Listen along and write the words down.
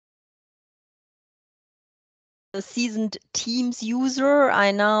a seasoned Teams user.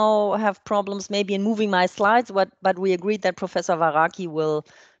 I now have problems maybe in moving my slides, but we agreed that Professor Varaki will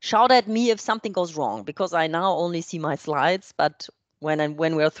shout at me if something goes wrong, because I now only see my slides. But when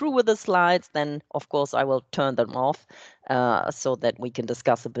we're through with the slides, then of course I will turn them off so that we can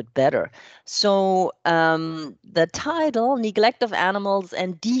discuss a bit better. So the title, Neglect of Animals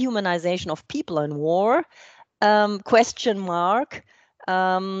and Dehumanization of People in War, question mark,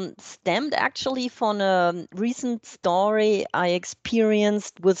 stemmed actually from a recent story I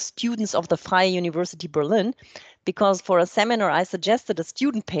experienced with students of the Freie University Berlin, because for a seminar I suggested a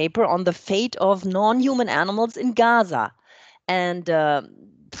student paper on the fate of non-human animals in Gaza. And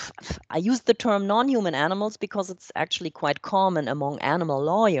I use the term non-human animals because it's actually quite common among animal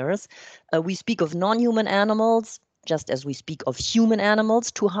lawyers. We speak of non-human animals, just as we speak of human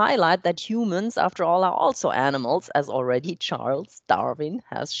animals, to highlight that humans, after all, are also animals, as already Charles Darwin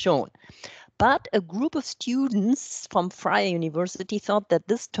has shown. But a group of students from Freie University thought that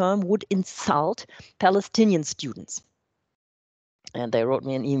this term would insult Palestinian students. And they wrote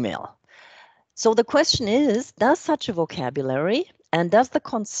me an email. So the question is, does such a vocabulary and does the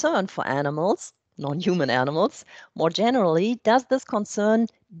concern for animals, non-human animals, more generally, does this concern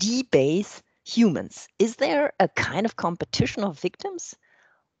debase humans? Is there a kind of competition of victims?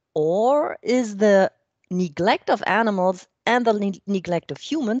 Or is the neglect of animals and the neglect of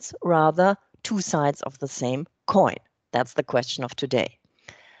humans rather two sides of the same coin? That's the question of today.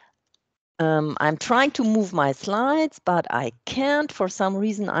 I'm trying to move my slides, but I can't. For some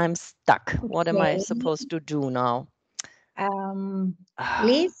reason, I'm stuck. What am I supposed to do now?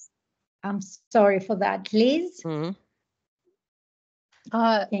 Liz, I'm sorry for that. Liz?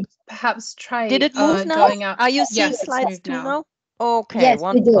 Perhaps try Did it move now? going up. Are you seeing yes, slides too now? Okay, yes,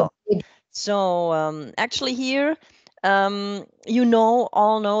 wonderful. So actually here, you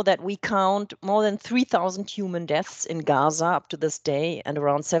all know that we count more than 3,000 human deaths in Gaza up to this day and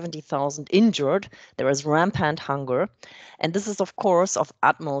around 70,000 injured. There is rampant hunger. And this is, of course, of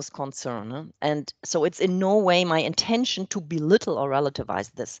utmost concern. And so it's in no way my intention to belittle or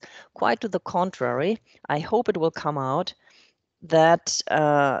relativize this. Quite to the contrary, I hope it will come out that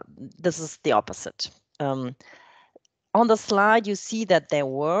this is the opposite. On the slide, you see that there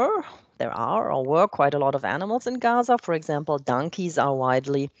were quite a lot of animals in Gaza. For example, donkeys are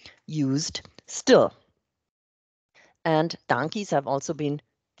widely used still. And donkeys have also been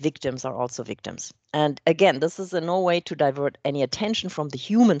victims, are also victims. And again, this is in no way to divert any attention from the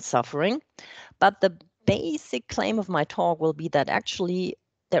human suffering, but the basic claim of my talk will be that actually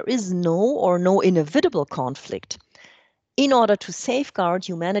there is no inevitable conflict. In order to safeguard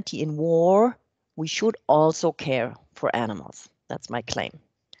humanity in war, we should also care for animals. That's my claim.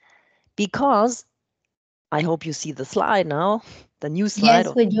 Because, I hope you see the slide now, the new slide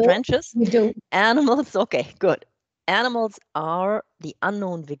of trenches. We do. Animals, okay, good. Animals are the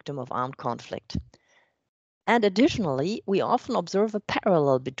unknown victim of armed conflict. And additionally, we often observe a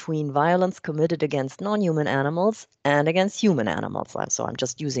parallel between violence committed against non-human animals and against human animals. So I'm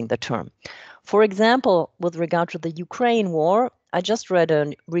just using the term. For example, with regard to the Ukraine war, I just read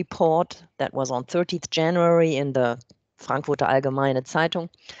a report that was on 30th January in the Frankfurter Allgemeine Zeitung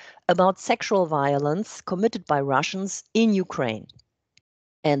about sexual violence committed by Russians in Ukraine.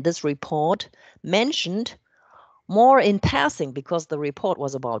 And this report mentioned, more in passing because the report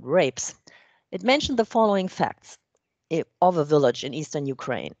was about rapes, it mentioned the following facts of a village in eastern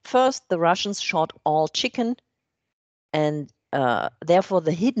Ukraine. First, the Russians shot all chicken, and therefore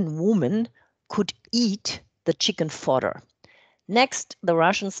the hidden woman could eat the chicken fodder. Next, the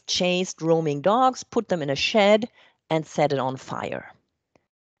Russians chased roaming dogs, put them in a shed, and set it on fire.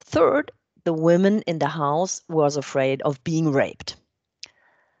 Third, the women in the house was afraid of being raped.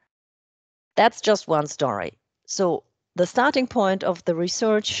 That's just one story. So the starting point of the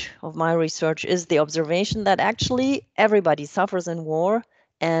research, of my research, is the observation that actually everybody suffers in war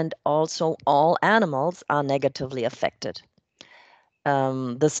and also all animals are negatively affected.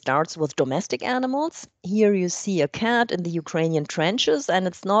 This starts with domestic animals. Here you see a cat in the Ukrainian trenches, and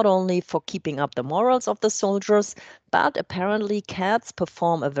it's not only for keeping up the morals of the soldiers, but apparently cats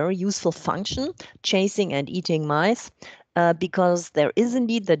perform a very useful function, chasing and eating mice, because there is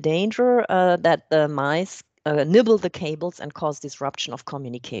indeed the danger that the mice nibble the cables and cause disruption of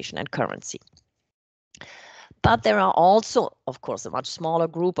communication and currency. But there are also, of course, a much smaller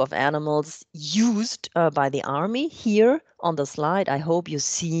group of animals used by the army. Here on the slide, I hope you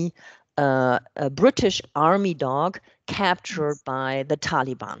see a British army dog captured by the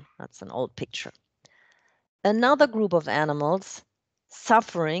Taliban. That's an old picture. Another group of animals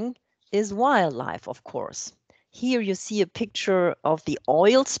suffering is wildlife, of course. Here you see a picture of the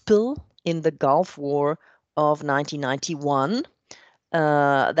oil spill in the Gulf War of 1991.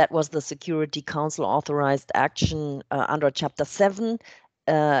 That was the Security Council authorized action under Chapter 7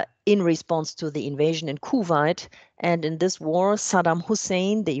 in response to the invasion in Kuwait. And in this war, Saddam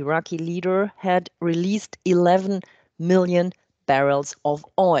Hussein, the Iraqi leader, had released 11 million barrels of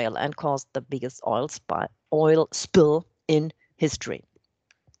oil and caused the biggest oil spill in history.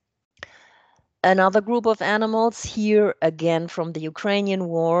 Another group of animals, here again from the Ukrainian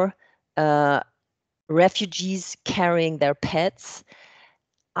war, refugees carrying their pets.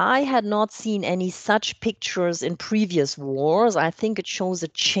 I had not seen any such pictures in previous wars. I think it shows a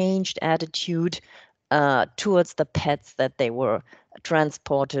changed attitude towards the pets, that they were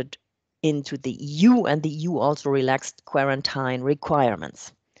transported into the EU, and the EU also relaxed quarantine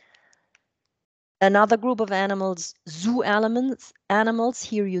requirements. Another group of animals, zoo animals.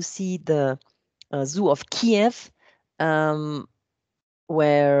 Here you see the zoo of Kiev,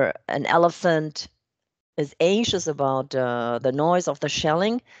 where an elephant is anxious about the noise of the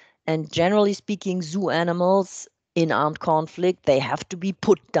shelling. And generally speaking, zoo animals in armed conflict, they have to be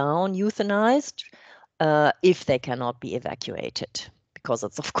put down, euthanized, if they cannot be evacuated, because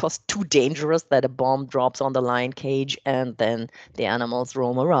it's of course too dangerous that a bomb drops on the lion cage and then the animals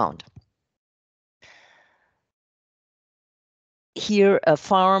roam around. Here, a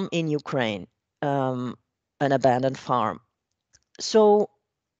farm in Ukraine, an abandoned farm. So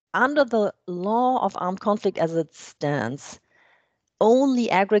under the law of armed conflict as it stands, only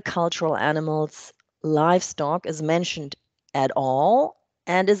agricultural animals, livestock is mentioned at all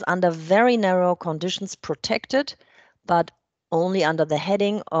and is under very narrow conditions protected, but only under the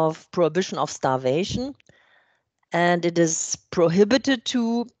heading of prohibition of starvation. And it is prohibited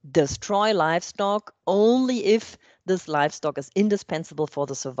to destroy livestock only if this livestock is indispensable for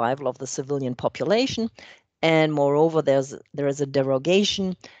the survival of the civilian population. And moreover, there is a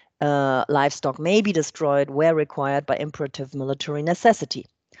derogation. Livestock may be destroyed where required by imperative military necessity.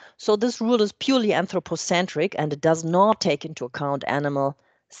 So this rule is purely anthropocentric, and it does not take into account animal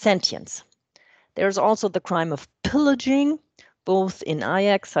sentience. There's also the crime of pillaging, both in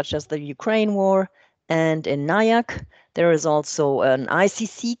IAC, such as the Ukraine war, and in NIAC. There is also an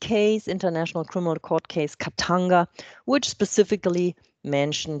ICC case, International Criminal Court case, Katanga, which specifically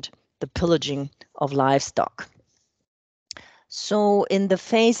mentioned the pillaging of livestock. So in the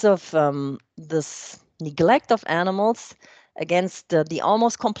face of this neglect of animals, against the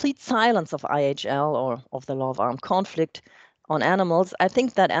almost complete silence of IHL, or of the law of armed conflict, on animals, I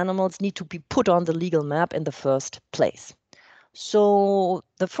think that animals need to be put on the legal map in the first place. So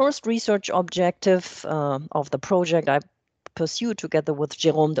the first research objective of the project I pursued together with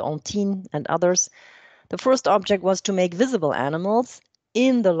Jérôme de Antine and others, the first object was to make visible animals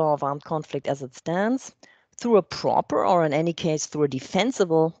in the law of armed conflict as it stands through a proper, or in any case through a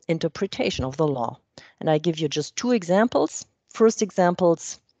defensible, interpretation of the law. And I give you just two examples. First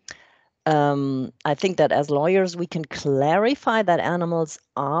examples, I think that as lawyers we can clarify that animals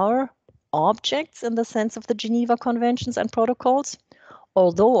are objects in the sense of the Geneva Conventions and protocols,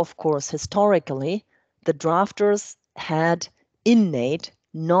 although of course historically the drafters had innate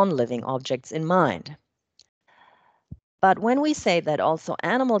non-living objects in mind. But when we say that also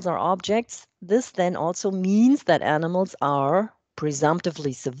animals are objects, this then also means that animals are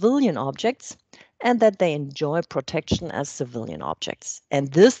presumptively civilian objects and that they enjoy protection as civilian objects.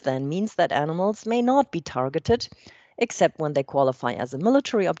 And this then means that animals may not be targeted except when they qualify as a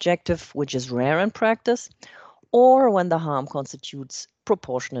military objective, which is rare in practice, or when the harm constitutes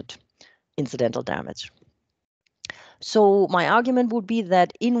proportionate incidental damage. So my argument would be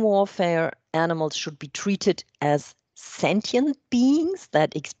that in warfare, animals should be treated as sentient beings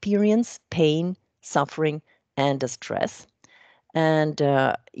that experience pain, suffering, and distress. And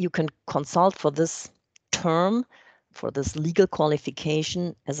you can consult for this term, for this legal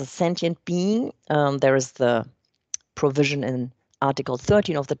qualification as a sentient being. There is the provision in Article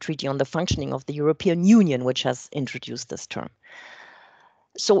 13 of the Treaty on the Functioning of the European Union, which has introduced this term.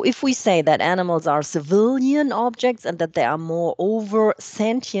 So if we say that animals are civilian objects and that they are moreover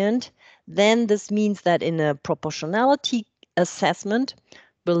sentient, then this means that in a proportionality assessment,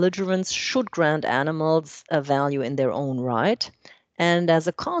 belligerents should grant animals a value in their own right. And as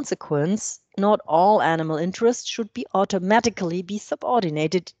a consequence, not all animal interests should be automatically be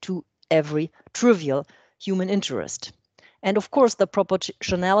subordinated to every trivial human interest. And of course, the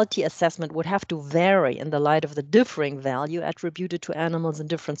proportionality assessment would have to vary in the light of the differing value attributed to animals in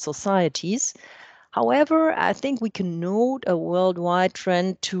different societies. However, I think we can note a worldwide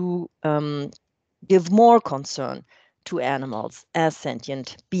trend to give more concern to animals as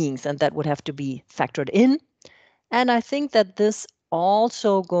sentient beings, and that would have to be factored in. And I think that this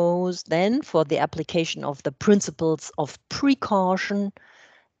also goes then for the application of the principles of precaution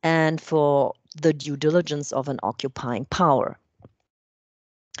and for the due diligence of an occupying power.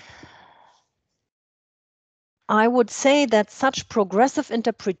 I would say that such progressive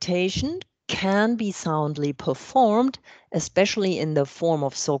interpretation can be soundly performed, especially in the form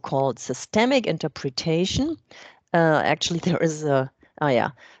of so-called systemic interpretation. Actually, there is a,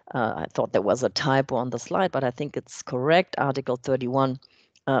 I thought there was a typo on the slide, but I think it's correct. Article 31,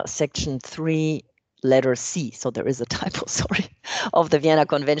 Section 3, letter C. So there is a typo, sorry, of the Vienna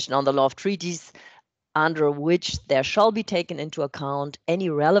Convention on the Law of Treaties, under which there shall be taken into account any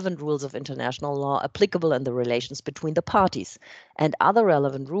relevant rules of international law applicable in the relations between the parties, and other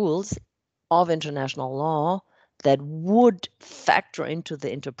relevant rules of international law that would factor into the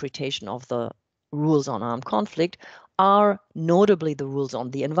interpretation of the rules on armed conflict are notably the rules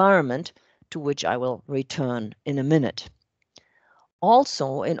on the environment, to which I will return in a minute.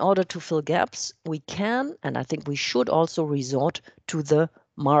 Also, in order to fill gaps, we can, and I think we should also resort to the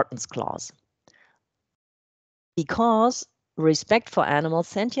Martens Clause. Because respect for animal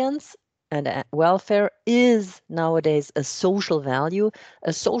sentience and welfare is nowadays a social value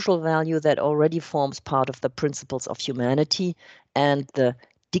that already forms part of the principles of humanity and the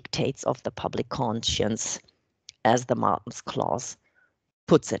dictates of the public conscience, as the Martens Clause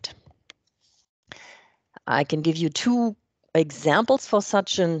puts it. I can give you two examples for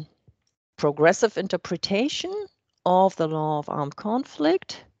such a progressive interpretation of the law of armed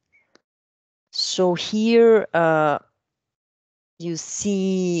conflict. So here you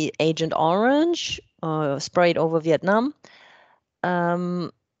see Agent Orange sprayed over Vietnam.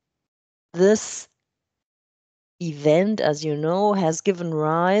 This event, as you know, has given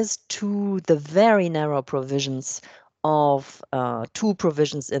rise to the very narrow provisions of two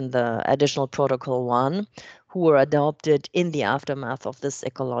provisions in the Additional Protocol 1, who were adopted in the aftermath of this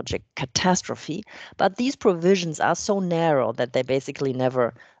ecologic catastrophe. But these provisions are so narrow that they basically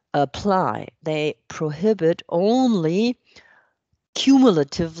never apply. They prohibit only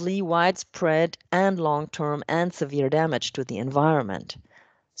cumulatively widespread and long-term and severe damage to the environment.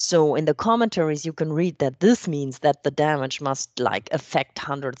 So in the commentaries, you can read that this means that the damage must affect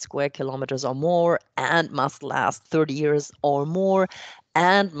 100 square kilometers or more and must last 30 years or more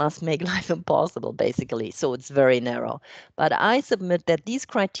and must make life impossible, basically. So it's very narrow. But I submit that these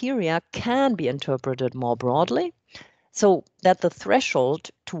criteria can be interpreted more broadly, so that the threshold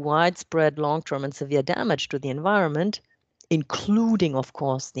to widespread long-term and severe damage to the environment, including, of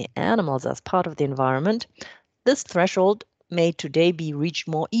course, the animals as part of the environment, this threshold may today be reached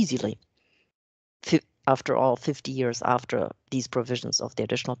more easily. After all, 50 years after these provisions of the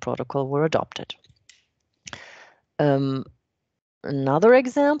Additional Protocol were adopted. Another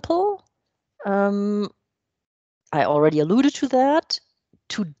example, I already alluded to that.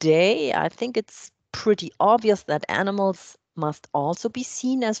 Today, I think it's pretty obvious that animals must also be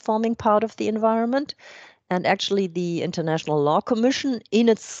seen as forming part of the environment. And actually, the International Law Commission, in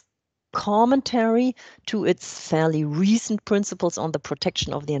its commentary to its fairly recent principles on the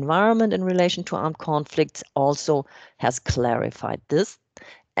protection of the environment in relation to armed conflicts, also has clarified this.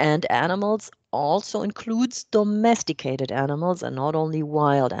 And animals also includes domesticated animals and not only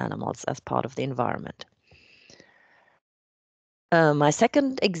wild animals as part of the environment. My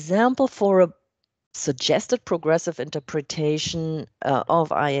second example for a suggested progressive interpretation of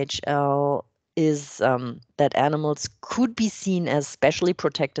IHL is that animals could be seen as specially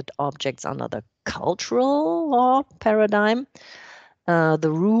protected objects under the cultural law paradigm.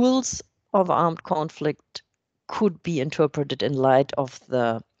 The rules of armed conflict could be interpreted in light of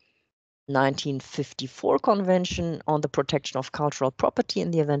the 1954 Convention on the Protection of Cultural Property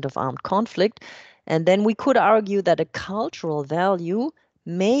in the event of armed conflict. And then we could argue that a cultural value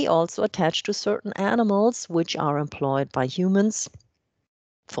may also attach to certain animals which are employed by humans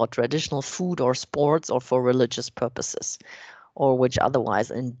for traditional food or sports or for religious purposes, or which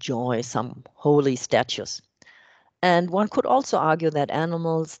otherwise enjoy some holy status. And one could also argue that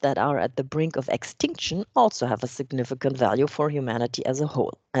animals that are at the brink of extinction also have a significant value for humanity as a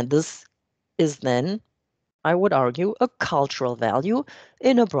whole. And this is then, I would argue, a cultural value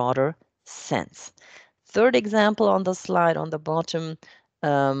in a broader sense. Third example on the slide on the bottom,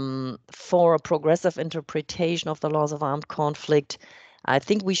 for a progressive interpretation of the laws of armed conflict, I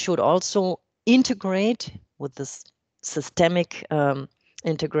think we should also integrate with this systemic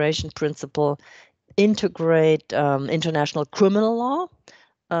integration principle, integrate international criminal law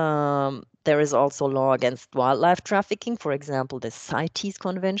There is also law against wildlife trafficking, for example, the CITES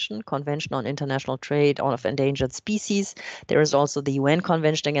Convention, Convention on International Trade of Endangered Species. There is also the UN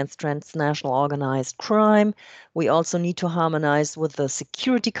Convention against Transnational Organized Crime. We also need to harmonize with the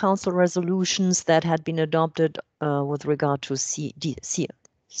Security Council resolutions that had been adopted with regard to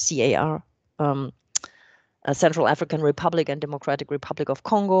CAR, Central African Republic and Democratic Republic of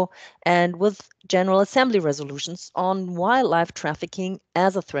Congo, and with General Assembly resolutions on wildlife trafficking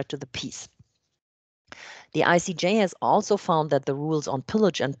as a threat to the peace. The ICJ has also found that the rules on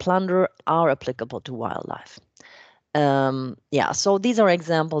pillage and plunder are applicable to wildlife. Yeah, so these are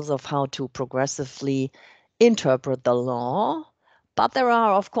examples of how to progressively interpret the law, but there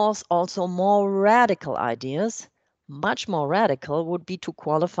are, of course, also more radical ideas. Much more radical would be to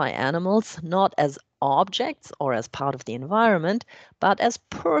qualify animals not as objects or as part of the environment, but as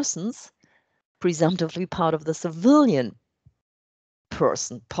persons, presumptively part of the civilian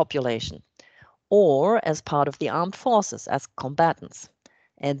population, or as part of the armed forces, as combatants.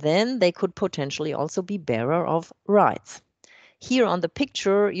 And then they could potentially also be bearer of rights. Here on the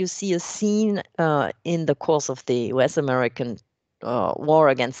picture, you see a scene in the course of the US-American war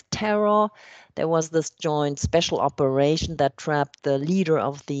against terror. There was this joint special operation that trapped the leader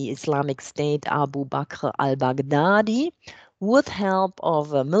of the Islamic State, Abu Bakr al-Baghdadi, with help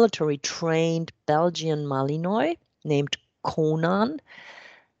of a military-trained Belgian Malinois named Conan.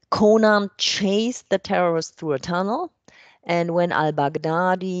 Conan chased the terrorist through a tunnel, and when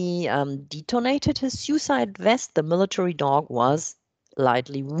al-Baghdadi detonated his suicide vest, the military dog was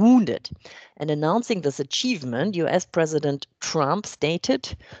lightly wounded. And announcing this achievement, US President Trump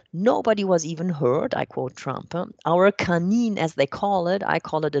stated, "Nobody was even hurt," I quote Trump, "our canine, as they call it, I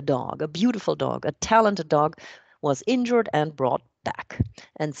call it a dog, a beautiful dog, a talented dog, was injured and brought back."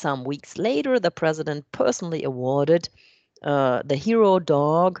 And some weeks later, the president personally awarded the hero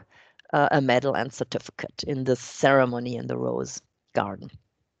dog a medal and certificate in the ceremony in the Rose Garden.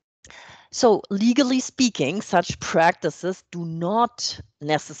 So legally speaking, such practices do not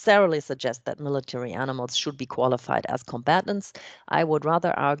necessarily suggest that military animals should be qualified as combatants. I would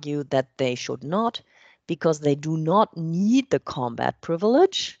rather argue that they should not, because they do not need the combat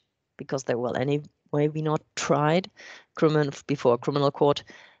privilege, because they will anyway be not tried before a criminal court,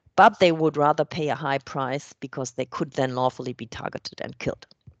 but they would rather pay a high price because they could then lawfully be targeted and killed.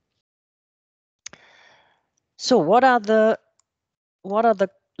 So what are the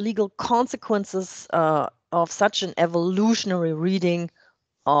legal consequences of such an evolutionary reading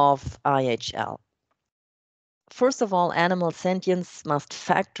of IHL? First of all, animal sentience must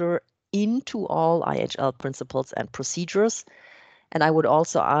factor into all IHL principles and procedures. And I would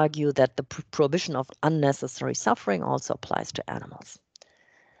also argue that the prohibition of unnecessary suffering also applies to animals.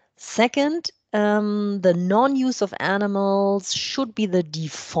 Second, the non-use of animals should be the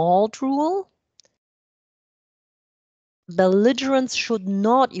default rule. Belligerents should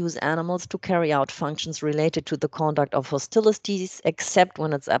not use animals to carry out functions related to the conduct of hostilities, except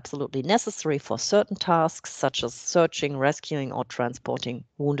when it's absolutely necessary for certain tasks, such as searching, rescuing, or transporting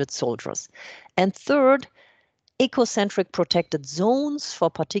wounded soldiers. And third, ecocentric protected zones for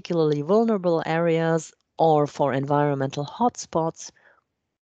particularly vulnerable areas or for environmental hotspots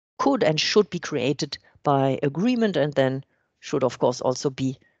could and should be created by agreement and then should, of course, also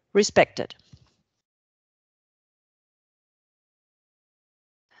be respected.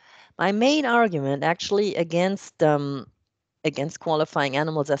 My main argument actually against qualifying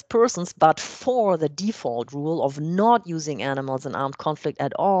animals as persons, but for the default rule of not using animals in armed conflict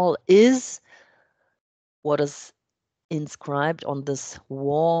at all, is what is inscribed on this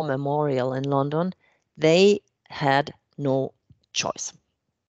war memorial in London. They had no choice.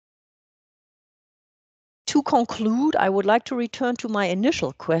 To conclude, I would like to return to my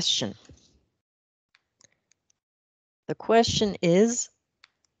initial question. The question is,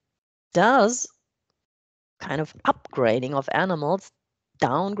 does kind of upgrading of animals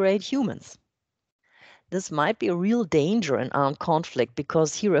downgrade humans? This might be a real danger in armed conflict,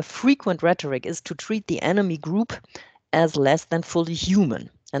 because here a frequent rhetoric is to treat the enemy group as less than fully human.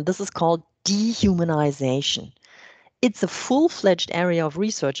 And this is called dehumanization. It's a full-fledged area of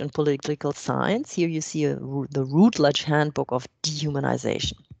research in political science. Here you see the Routledge Handbook of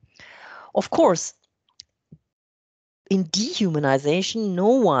Dehumanization. Of course, in dehumanization, no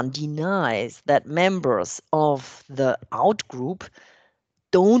one denies that members of the outgroup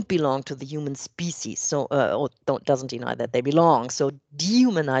don't belong to the human species, so or doesn't deny that they belong. So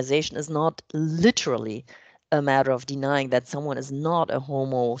dehumanization is not literally a matter of denying that someone is not a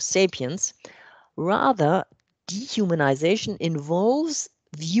Homo sapiens. Rather, dehumanization involves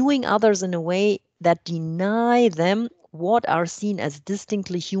viewing others in a way that deny them what are seen as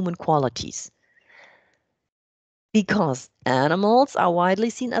distinctly human qualities. Because animals are widely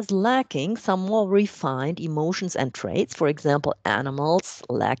seen as lacking some more refined emotions and traits. For example, animals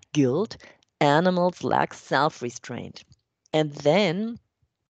lack guilt, animals lack self-restraint. And then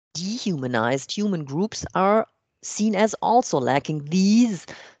dehumanized human groups are seen as also lacking these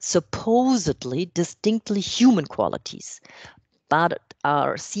supposedly distinctly human qualities, but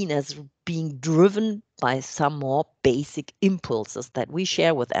are seen as being driven by some more basic impulses that we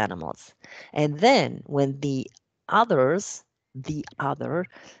share with animals. And then when the other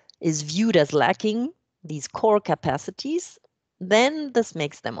is viewed as lacking these core capacities, then this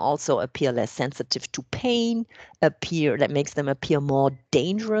makes them also appear less sensitive to pain, that makes them appear more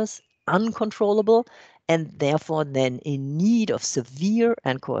dangerous, uncontrollable, and therefore then in need of severe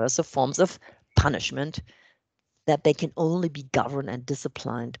and coercive forms of punishment that they can only be governed and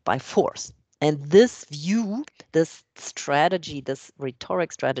disciplined by force. And this view, this strategy, this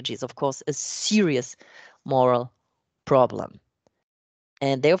rhetoric strategy is, of course, a serious moral problem.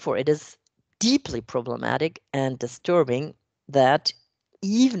 And therefore, it is deeply problematic and disturbing that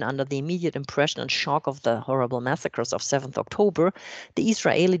even under the immediate impression and shock of the horrible massacres of 7th October, the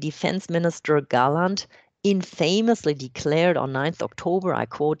Israeli Defense Minister Gallant infamously declared on 9th October, I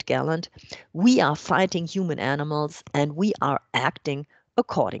quote Gallant, "We are fighting human animals and we are acting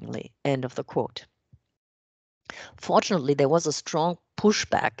accordingly," end of the quote. Fortunately, there was a strong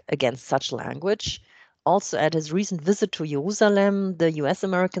pushback against such language. Also, at his recent visit to Jerusalem, the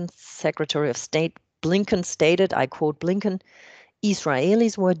US-American Secretary of State Blinken stated, I quote Blinken,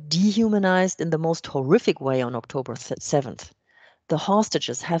 "Israelis were dehumanized in the most horrific way on October 7th. The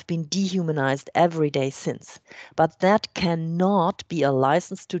hostages have been dehumanized every day since, but that cannot be a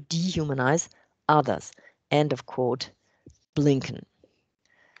license to dehumanize others," end of quote, Blinken.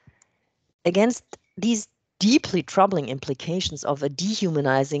 Against these deeply troubling implications of a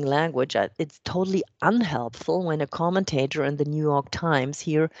dehumanizing language, it's totally unhelpful when a commentator in the New York Times,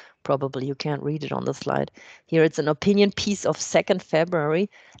 here, probably you can't read it on the slide, here it's an opinion piece of 2nd February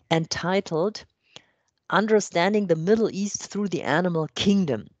entitled "Understanding the Middle East Through the Animal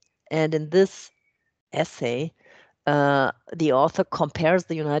Kingdom." And in this essay, the author compares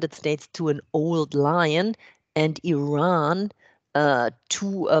the United States to an old lion and Iran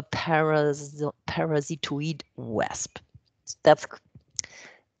to a parasitoid wasp. That's,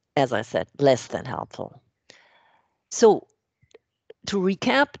 as I said, less than helpful. So, to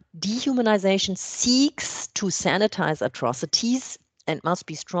recap, dehumanization seeks to sanitize atrocities and must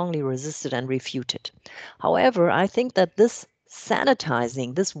be strongly resisted and refuted. However, I think that this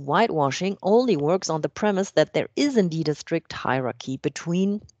sanitizing, this whitewashing, only works on the premise that there is indeed a strict hierarchy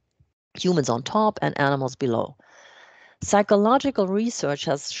between humans on top and animals below. Psychological research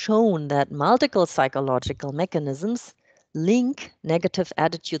has shown that multiple psychological mechanisms link negative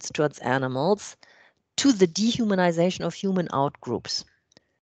attitudes towards animals to the dehumanization of human outgroups.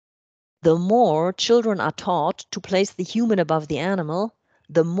 The more children are taught to place the human above the animal,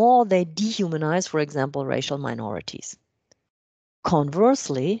 the more they dehumanize, for example, racial minorities.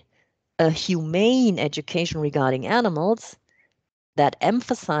 Conversely, a humane education regarding animals that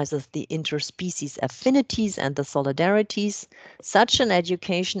emphasizes the interspecies affinities and the solidarities, such an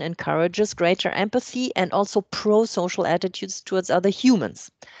education encourages greater empathy and also pro-social attitudes towards other humans.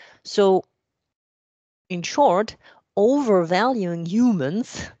 So, in short, overvaluing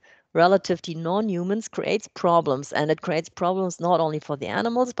humans relative to non-humans creates problems, and it creates problems not only for the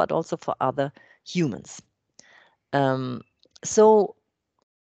animals, but also for other humans. So,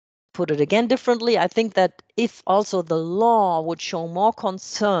 put it again differently, I think that if also the law would show more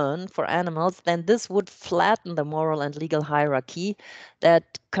concern for animals, then this would flatten the moral and legal hierarchy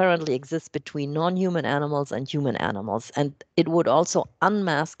that currently exists between non-human animals and human animals. And it would also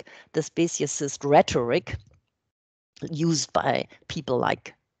unmask the speciesist rhetoric used by people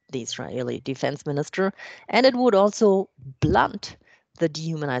like the Israeli defense minister, and it would also blunt the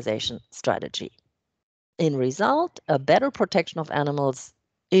dehumanization strategy. In result, a better protection of animals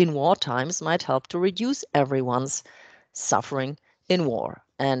in war times might help to reduce everyone's suffering in war.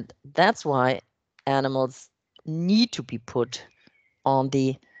 And that's why animals need to be put on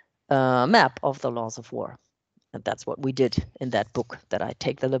the map of the laws of war. And that's what we did in that book that I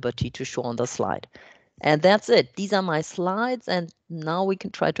take the liberty to show on the slide. And that's it. These are my slides, and now we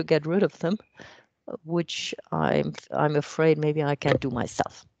can try to get rid of them, which I'm afraid maybe I can't do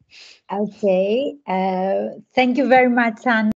myself. Okay. Thank you very much, Anna.